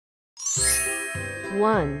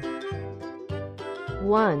1,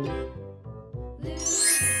 1,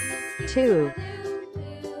 2,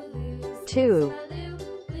 2,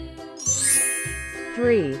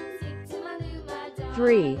 3,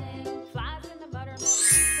 3,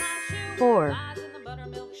 4,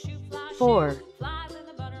 4,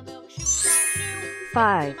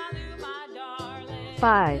 5,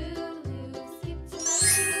 5,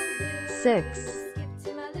 6,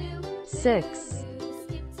 6,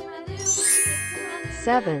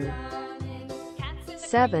 7,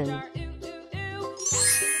 7,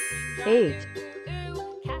 8,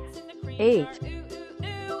 8,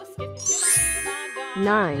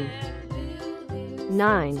 9,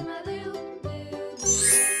 9,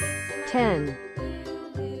 10,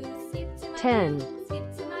 10,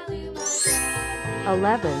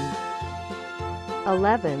 11,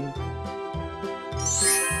 11,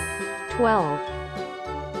 12,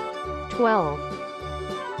 12,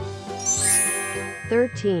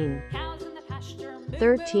 13,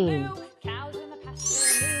 13,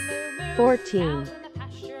 14,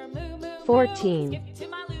 14,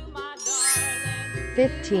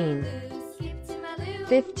 15,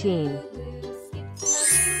 15,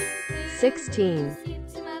 16,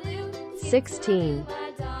 16,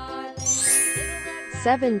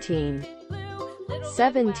 17,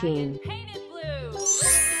 17,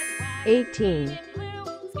 18,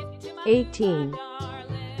 18,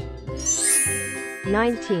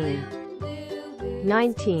 19,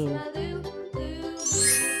 19,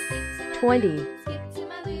 20,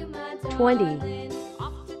 20,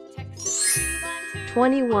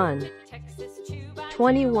 21,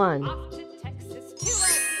 21,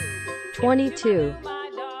 22,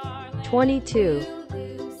 22,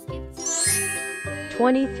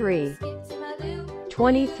 23,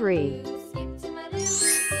 23,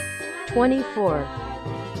 24,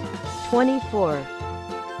 24,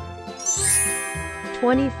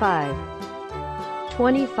 25,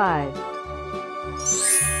 25,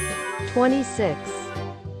 26,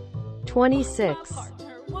 26,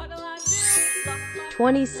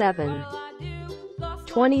 27,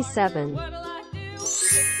 27,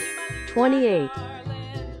 28,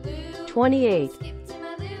 28,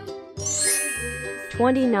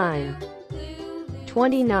 29,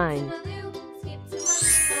 29,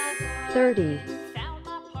 30,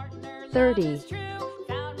 30,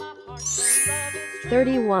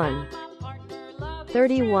 31,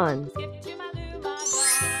 31,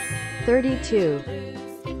 32,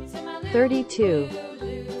 32,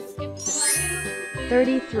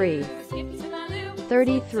 33,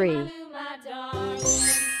 33,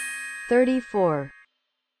 34,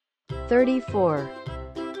 34,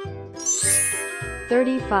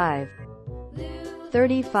 35,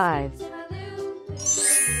 35,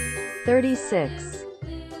 36,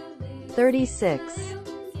 36,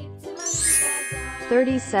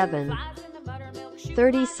 37,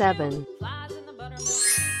 37,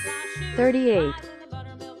 38,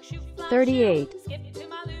 38,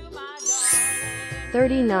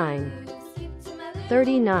 39,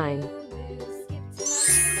 39,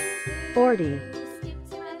 40,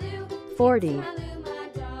 40,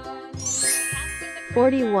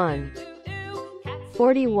 41,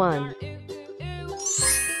 41,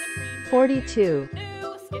 42,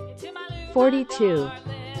 42,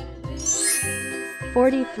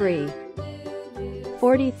 43,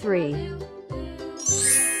 43,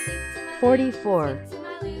 44,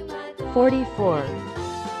 44,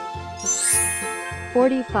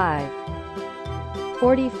 45,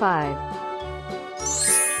 45,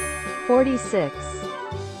 46,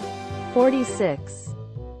 46,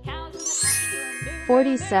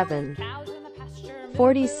 47,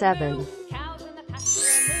 47,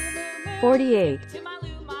 48,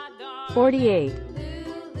 48,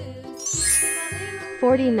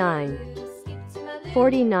 49,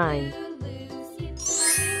 49,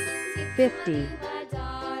 50,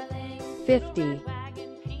 50,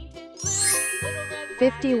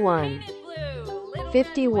 51,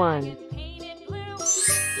 51,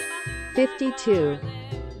 52,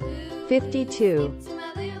 52,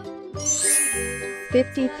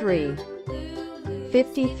 53,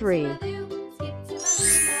 53,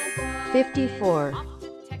 54,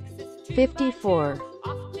 54,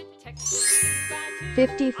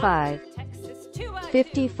 55,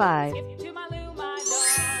 55,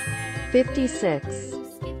 56,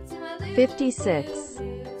 56,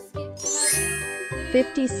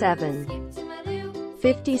 57,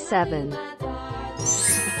 57,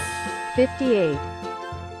 58,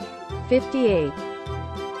 58,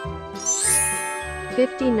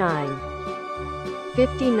 59,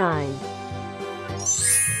 59,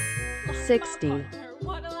 60,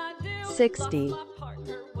 60,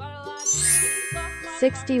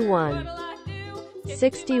 61,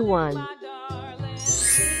 61,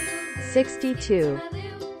 62,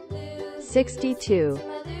 62,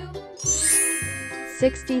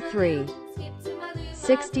 63,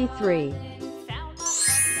 63,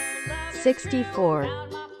 64,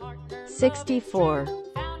 64,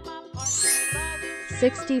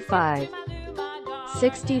 65,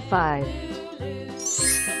 65,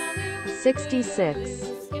 66,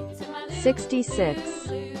 66,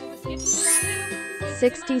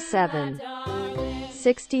 67,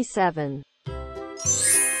 67,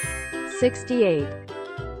 68,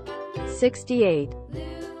 68,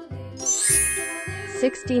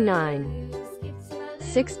 69,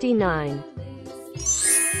 69,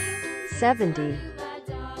 70,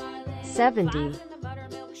 70,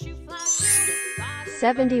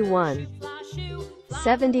 71,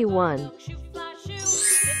 71,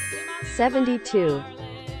 72,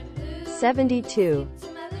 72,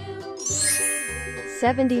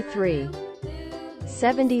 73,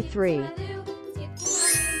 73,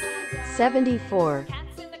 74,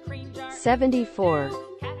 74,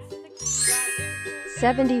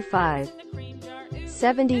 75,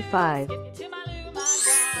 75,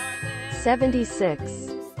 76,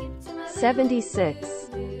 76,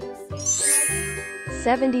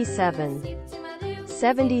 77,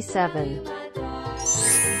 77,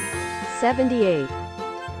 78,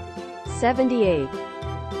 78,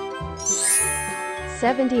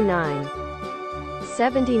 79,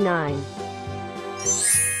 79,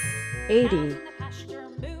 80,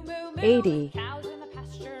 80,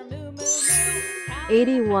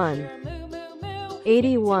 81,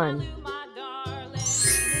 81,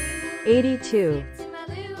 82,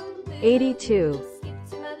 82,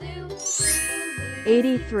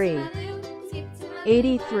 83,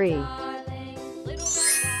 83,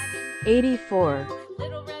 84,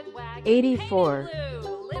 84,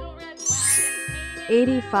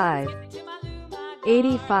 85,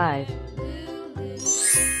 85,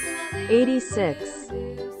 86,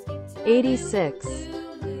 86,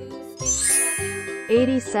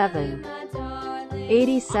 87,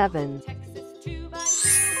 87,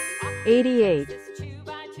 88,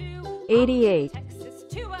 88,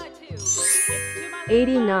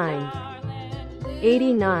 89,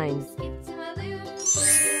 89,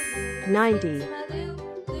 90,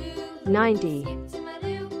 90,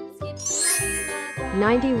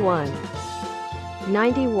 91,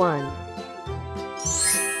 91,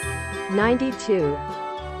 92,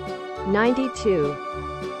 92,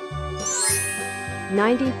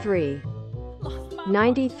 93,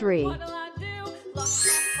 93,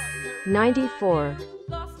 94,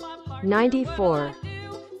 94,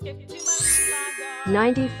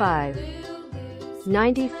 95,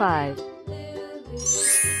 95,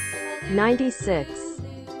 96,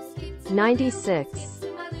 96,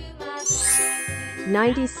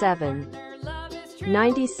 97,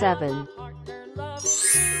 97,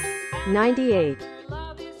 98,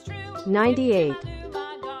 98,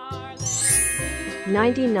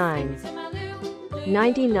 99,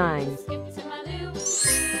 99,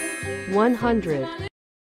 100,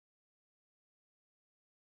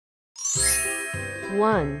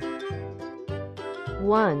 1,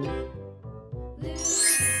 1,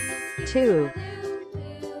 2,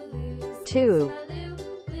 2,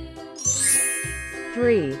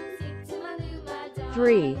 3,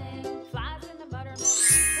 3,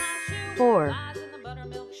 4,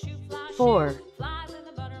 4,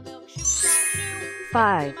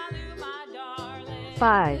 5,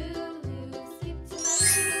 5,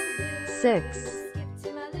 6,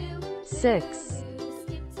 6,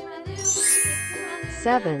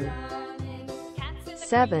 7,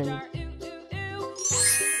 7,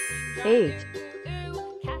 8,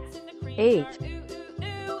 8,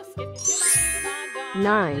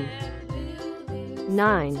 9,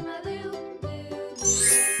 9,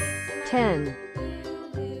 10,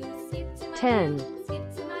 10,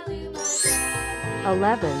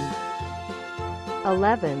 11,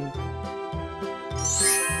 11,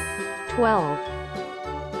 12,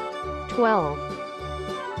 12,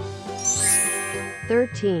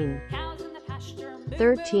 13,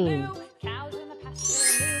 13,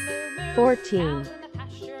 14,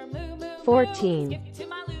 14,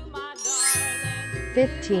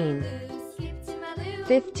 15,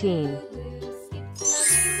 15,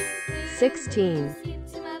 16,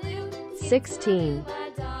 16,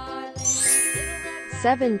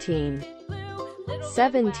 17,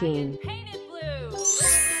 17,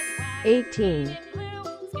 18,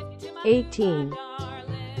 18,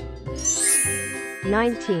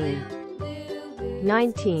 19,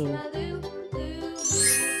 19,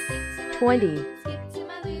 20,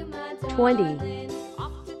 20,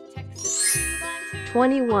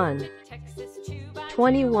 21,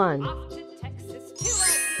 21,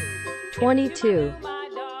 22,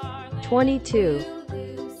 22,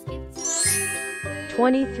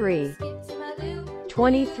 23,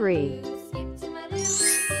 23,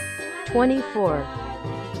 24,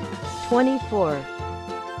 24,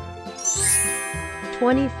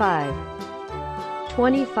 25,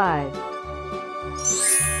 25,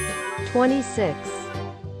 26,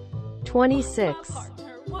 26,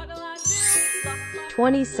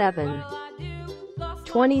 27,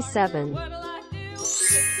 27,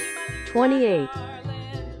 28,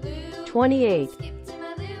 28,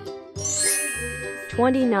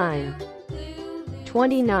 29,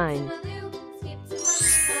 29,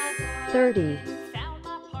 30,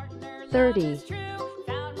 30,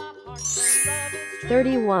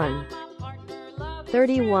 31,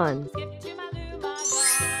 31,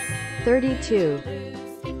 32,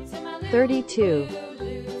 32,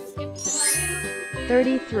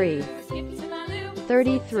 33,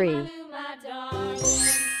 33,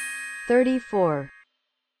 34,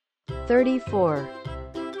 34,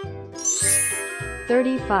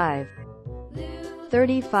 35,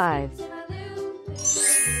 35,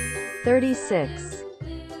 36,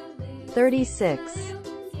 36,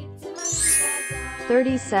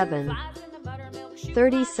 37,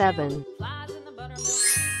 37,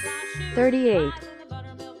 38,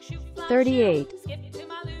 38,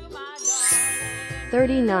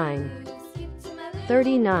 39,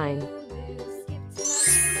 39,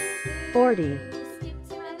 40,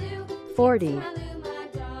 40,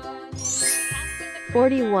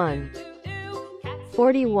 41,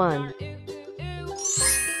 41,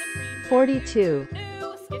 42,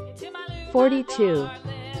 42,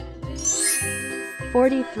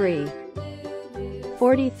 43,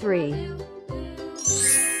 43,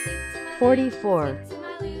 44,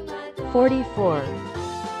 44,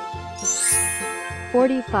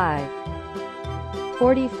 45,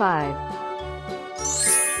 45,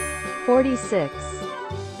 46,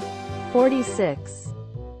 46,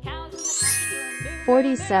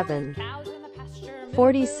 47,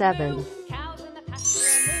 47,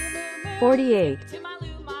 48,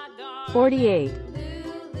 48,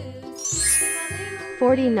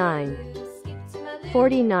 49,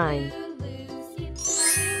 49,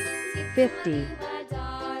 50,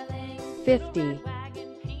 50,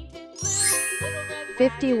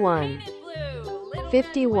 51,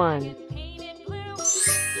 51,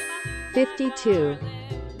 52,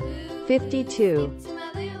 52,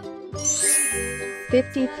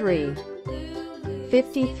 53,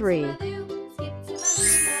 53,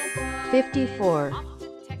 54,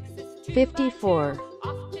 54,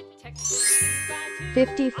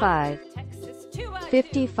 55,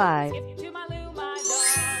 55,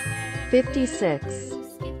 56,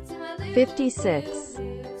 56,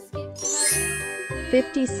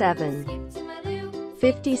 57,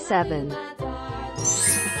 57,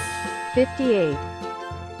 58,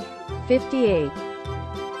 58,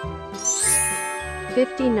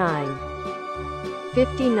 59,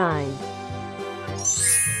 59,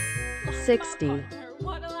 60,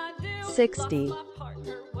 60,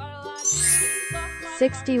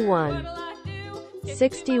 61,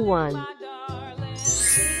 61,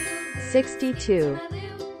 62,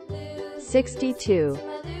 62,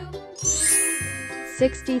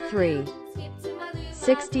 63,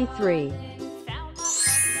 63,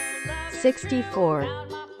 64,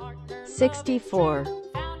 64,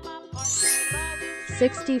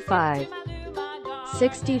 65,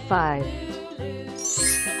 65,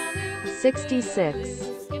 66,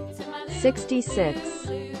 66,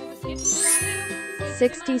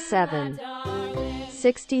 67,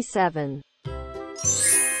 67,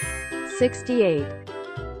 68,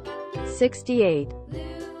 68,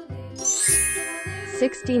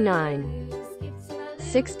 69,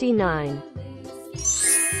 69,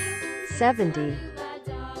 70,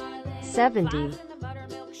 70,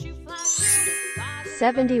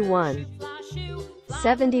 71,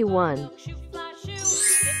 71,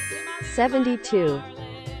 72,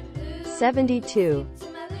 72,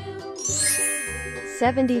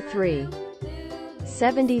 73,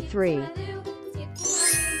 73,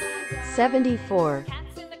 74,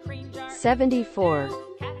 74,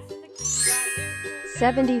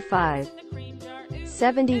 75,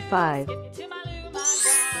 75,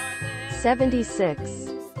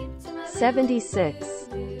 76, 76,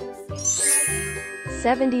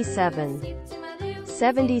 77,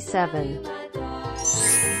 77,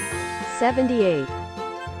 78,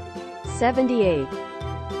 78,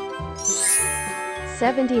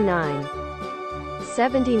 79,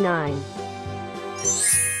 79,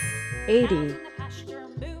 80,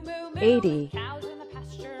 80,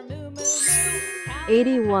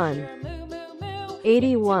 81,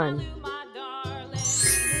 81,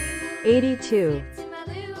 82,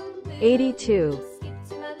 82,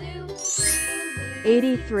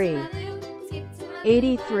 83,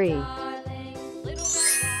 83,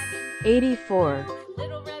 84,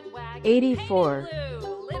 84,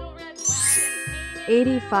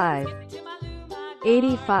 85,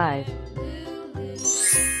 85,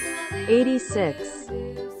 86,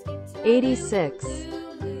 86,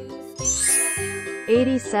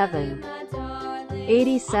 87,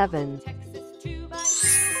 87,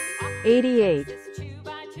 88,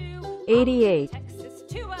 88,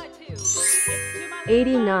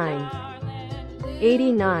 89,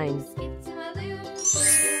 89,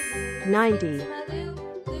 90,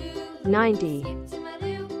 90,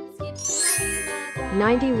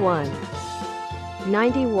 91,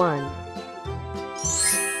 91,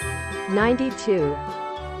 92,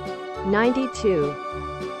 92,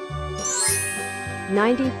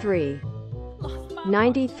 93,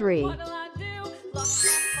 93,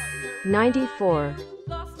 94,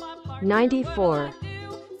 94,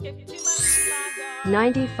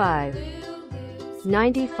 95,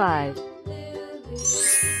 95,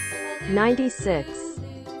 96,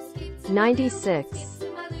 96,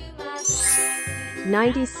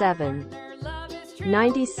 97,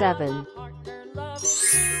 97,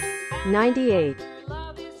 98,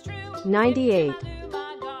 98,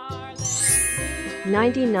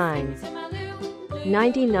 99,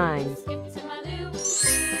 99,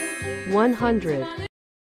 100.